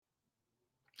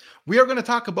We are going to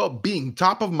talk about being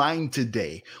top of mind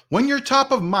today. When you're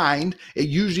top of mind, it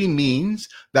usually means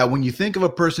that when you think of a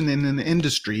person in an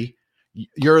industry,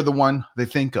 you're the one they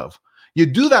think of. You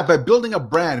do that by building a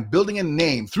brand, building a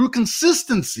name through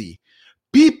consistency.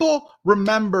 People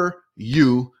remember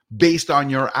you based on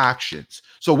your actions.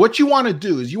 So what you want to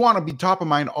do is you want to be top of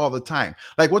mind all the time.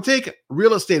 Like we'll take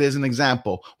real estate as an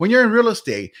example. When you're in real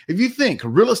estate, if you think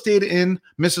real estate in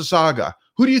Mississauga,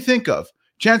 who do you think of?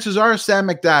 Chances are Sam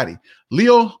McDaddy,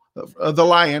 Leo the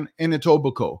Lion in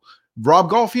Etobicoke, Rob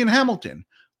Golfi in Hamilton.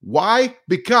 Why?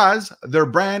 Because their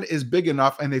brand is big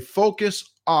enough and they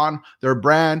focus on their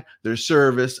brand, their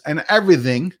service, and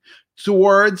everything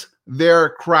towards their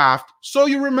craft. So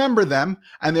you remember them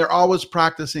and they're always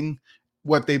practicing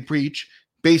what they preach,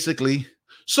 basically.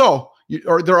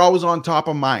 Or they're always on top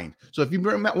of mind. So if you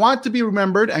want to be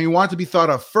remembered and you want to be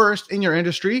thought of first in your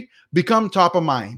industry, become top of mind.